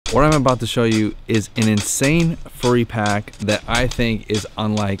What I'm about to show you is an insane free pack that I think is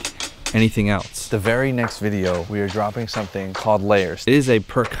unlike anything else. The very next video, we are dropping something called Layers. It is a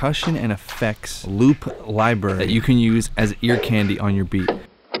percussion and effects loop library that you can use as ear candy on your beat.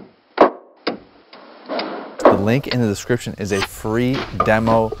 The link in the description is a free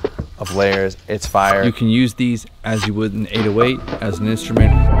demo of Layers. It's fire. You can use these as you would an 808 as an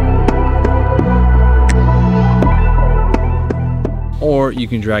instrument, or you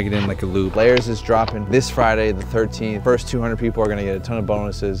can drag it in like a loop. Layers is dropping this Friday, the 13th. First 200 people are gonna get a ton of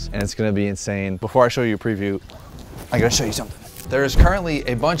bonuses, and it's gonna be insane. Before I show you a preview, I gotta show you something. There is currently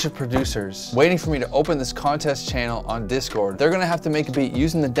a bunch of producers waiting for me to open this contest channel on Discord. They're gonna have to make a beat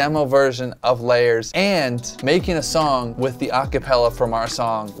using the demo version of Layers and making a song with the acapella from our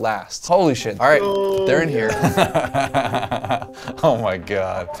song Last. Holy shit. All right, they're in here. Oh my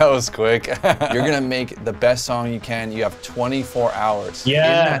God, that was quick. You're gonna make the best song you can. You have 24 hours.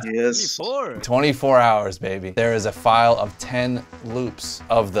 Yeah. Yes. 24 hours, baby. There is a file of 10 loops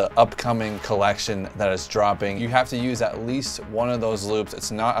of the upcoming collection that is dropping. You have to use at least one of those loops. It's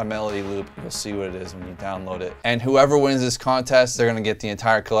not a melody loop. You'll see what it is when you download it. And whoever wins this contest, they're gonna get the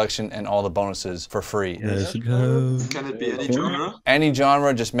entire collection and all the bonuses for free. Let's go. Can it be any genre? Any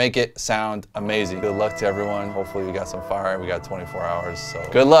genre, just make it sound amazing. Good luck to everyone. Hopefully we got some fire. We got 24 hours, so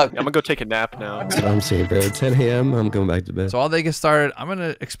good luck. I'm gonna go take a nap now. That's what I'm saying, bro. 10 a.m. I'm going back to bed. So while they get started, I'm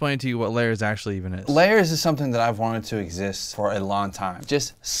gonna explain to you what Layers actually even is. Layers is something that I've wanted to exist for a long time.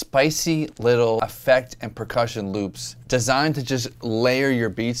 Just spicy little effect and percussion loops designed to just layer your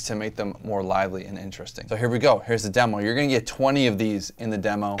beats to make them more lively and interesting. So here we go. Here's the demo. You're gonna get 20 of these in the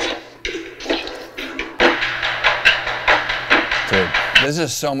demo. Dude, there's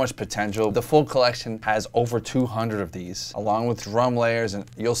just so much potential. The full collection has over 200 of these, along with drum layers, and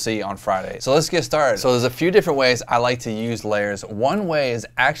you'll see on Friday. So let's get started. So there's a few different ways I like to use Layers. One way is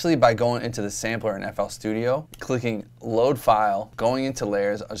actually by going into the sampler in FL Studio, clicking load file, going into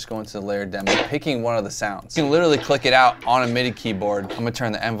Layers, I'll just go into the layer demo, picking one of the sounds. You can literally click it out on a MIDI keyboard. I'm gonna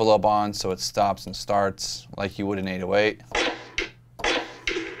turn the envelope on so it stops and starts like you would in 808.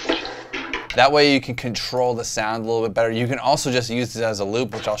 That way you can control the sound a little bit better. You can also just use it as a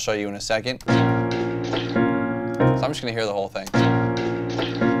loop, which I'll show you in a second. So I'm just gonna hear the whole thing.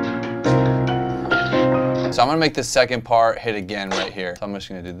 So I'm gonna make this second part hit again right here. So I'm just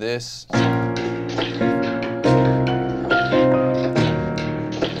gonna do this.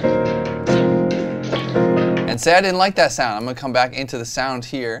 And say I didn't like that sound. I'm gonna come back into the sound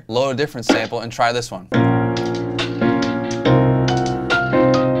here, load a different sample, and try this one.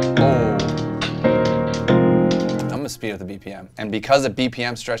 Speed up the BPM. And because the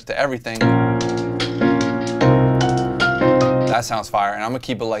BPM stretched to everything, that sounds fire, and I'm gonna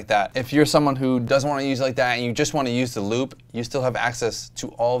keep it like that. If you're someone who doesn't want to use it like that and you just want to use the loop, you still have access to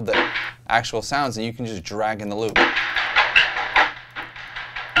all of the actual sounds and you can just drag in the loop.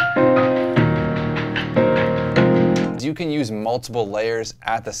 You can use multiple layers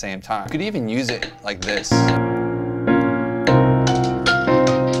at the same time. You could even use it like this.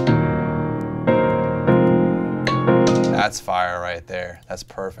 That's fire right there. That's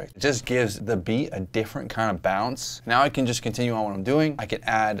perfect. It just gives the beat a different kind of bounce. Now I can just continue on what I'm doing. I can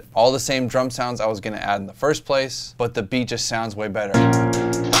add all the same drum sounds I was gonna add in the first place, but the beat just sounds way better.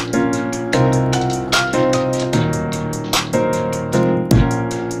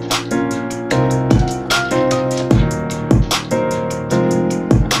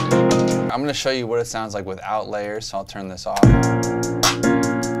 I'm gonna show you what it sounds like without layers, so I'll turn this off.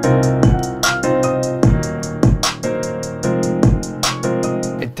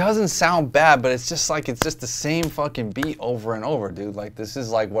 It doesn't sound bad, but it's just the same fucking beat over and over, dude. Like, this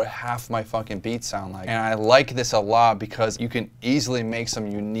is like what half my fucking beats sound like. And I like this a lot because you can easily make some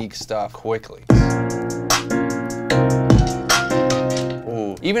unique stuff quickly.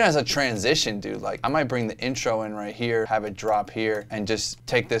 Ooh. Even as a transition, dude, like I might bring the intro in right here, have it drop here, and just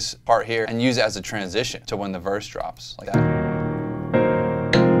take this part here and use it as a transition to when the verse drops, like that.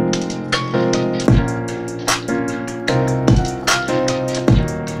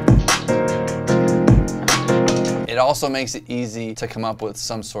 It also makes it easy to come up with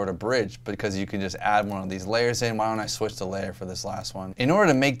some sort of bridge because you can just add one of these layers in. Why don't I switch the layer for this last one? In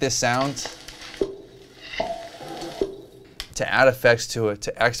order to make this sound, to add effects to it,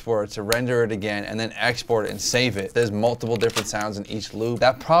 to export it, to render it again, and then export it and save it, there's multiple different sounds in each loop.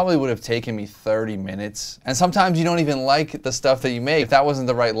 That probably would have taken me 30 minutes. And sometimes you don't even like the stuff that you make. If that wasn't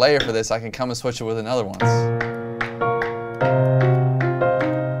the right layer for this, I can come and switch it with another one.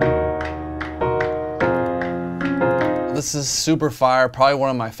 This is super fire. Probably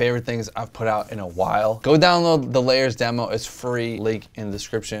one of my favorite things I've put out in a while. Go download the layers demo. It's free. Link in the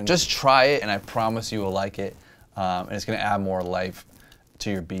description. Just try it, and I promise you will like it. And it's gonna add more life to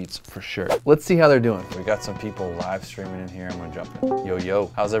your beats for sure. Let's see how they're doing. We got some people live streaming in here. I'm gonna jump in.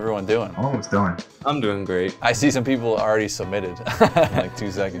 Yo, how's everyone doing? Almost done. I'm doing great. I see some people already submitted in like 2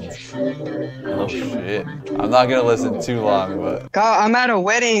 seconds. Oh shit. I'm not gonna listen too long, but. Kyle, I'm at a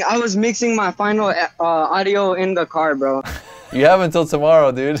wedding. I was mixing my final audio in the car, bro. You have until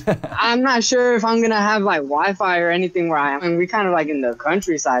tomorrow, dude. I'm not sure if I'm gonna have like Wi-Fi or anything where I am. And we kind of like in the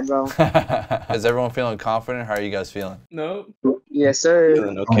countryside, bro. Is everyone feeling confident? How are you guys feeling? No. Yes, sir.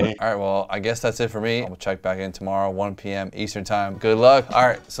 Feeling okay. All right, well, I guess that's it for me. We'll check back in tomorrow, 1 p.m. Eastern time. Good luck. All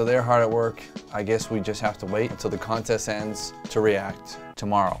right, so they're hard at work. I guess we just have to wait until the contest ends to react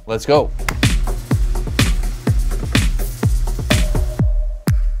tomorrow. Let's go.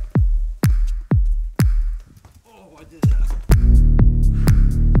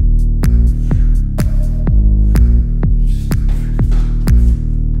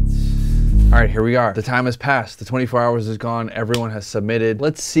 All right, here we are. The time has passed. The 24 hours is gone. Everyone has submitted.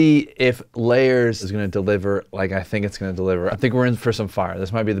 Let's see if Layers is gonna deliver like I think it's gonna deliver. I think we're in for some fire.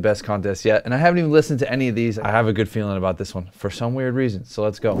 This might be the best contest yet. And I haven't even listened to any of these. I have a good feeling about this one for some weird reason. So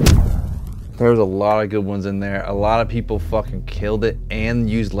let's go. There's a lot of good ones in there. A lot of people fucking killed it and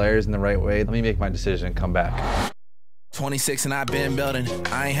used Layers in the right way. Let me make my decision and come back. 26 and I've been building.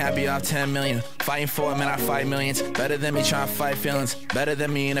 I ain't happy off 10 million. Fighting for it, man, I fight millions. Better than me trying to fight feelings. Better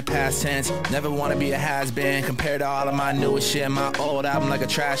than me in the past tense. Never wanna be a has-been. Compared to all of my newest shit, my old album like a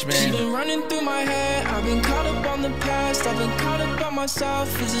trash bin. She been running through my head. I've been caught up on the past. I've been caught up on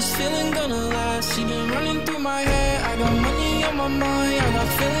myself. Is this feeling gonna last? She been running through my head. I got money on my mind. I got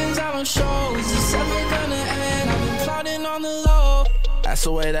feelings I don't show. Is this ever gonna end? I've been plotting on the low. That's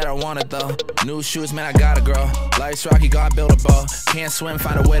the way that I want it though. New shoes, man, I gotta grow. Life's rocky, gotta build a bow. Can't swim,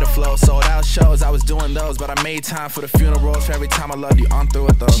 find a way to flow. Sold out shows, I was doing those, but I made time for the funerals. For every time I loved you, I'm through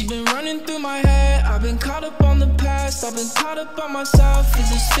it though. She been running through my head. I've been caught up on the past. I've been caught up on myself. Is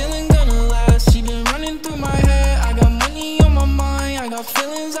this feeling gonna last? She been running through my head. I got money on my mind. I got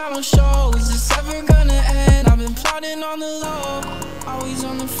feelings I don't show. Is this ever gonna end? I've been plotting on the low. Always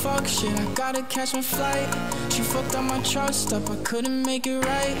on the fuck shit. I gotta catch my flight. She fucked up my trust up. I couldn't make it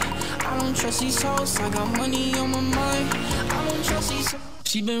right. I don't trust these hoes. I got money on my mind. I don't trust these.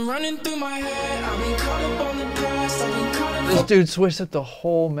 She been running through my head. I've been caught up on the past. I've been caught up. This dude switched up the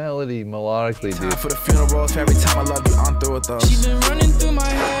whole melody melodically, dude. For the funerals, for every time I loved you, I'm through it though. She been running through my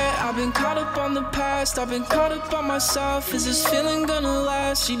head. I've been caught up on the past. I've been caught up on myself. Is this feeling gonna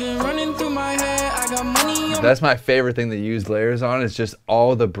last? She been running through my head. I got money on. That's my favorite thing to use Layers on. Is just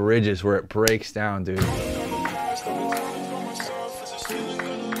all the bridges where it breaks down, dude.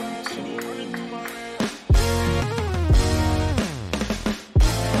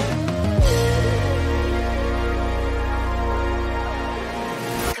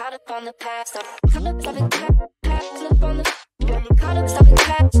 On the past, I'm caught up on the past, flip on the caught up on the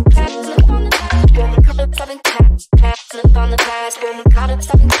past, flip on the past, caught up on the past, flip on the past, caught up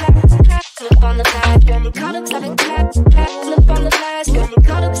on the past, flip on the past, caught up on the past, flip on the past,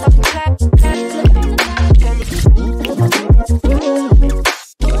 caught up on the past, flip on the past.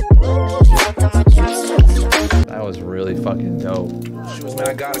 That was really fucking dope. Shoes, man,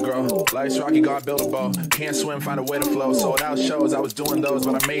 I gotta grow. Life's rocky, gotta build a bow. Can't swim, find a way to flow. Sold out shows, I was doing those,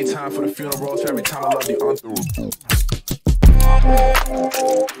 but I made time for the funerals. For every time I loved you, I'm through it.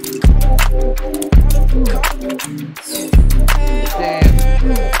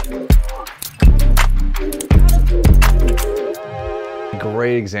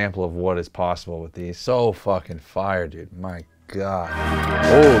 Great example of what is possible with these. So fucking fire, dude. My God.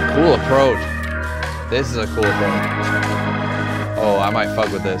 Oh, cool approach. This is a cool approach. Oh, I might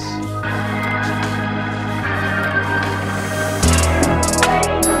fuck with this.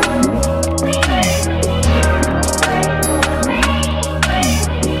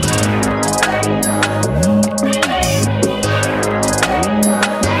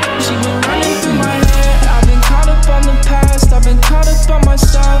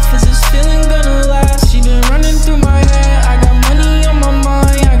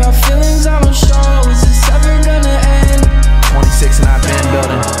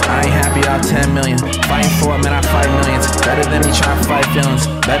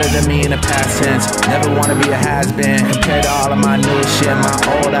 Better than me in the past tense. Never wanna be a has-been. Compared to all of my new shit, my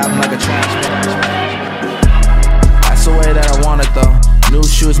old album like a trash bin. That's the way that I want it though. New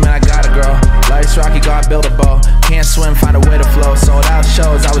shoes, man, I gotta grow. Life's rocky, gotta build a bow. Can't swim, find a way to flow. Sold out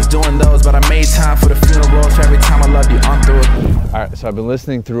shows, I was doing those, but I made time for the funerals. For every time I loved you, I'm through it. All right, so I've been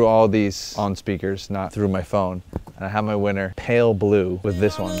listening through all these on speakers, not through my phone. And I have my winner, pale blue, with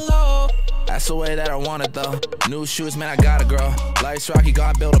this one. That's the way that I want it though. New shoes, man, I gotta grow. Life's rocky,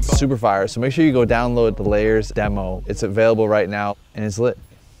 gotta build a Super fire. So make sure you go download the Layers demo. It's available right now and it's lit.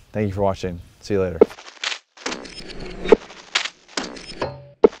 Thank you for watching. See you later.